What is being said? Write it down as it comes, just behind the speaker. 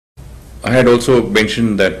I had also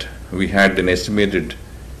mentioned that we had an estimated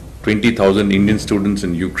 20,000 Indian students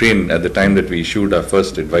in Ukraine at the time that we issued our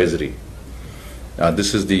first advisory.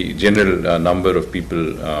 This is the general number of people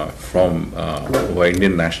who are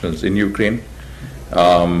Indian nationals in Ukraine.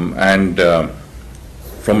 From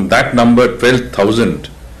that number, 12,000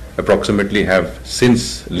 approximately have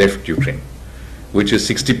since left Ukraine, which is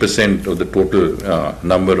 60% of the total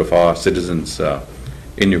number of our citizens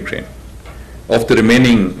in Ukraine. Of the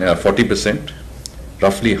remaining 40%,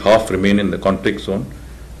 roughly half remain in the conflict zone,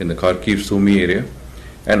 in the Kharkiv-Sumy area,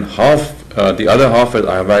 and the other half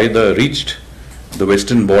have either reached the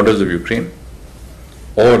western borders of Ukraine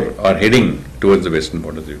or are heading towards the western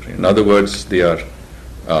borders of Ukraine. In other words, they are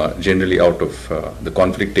generally out of the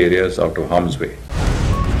conflict areas, out of harm's way.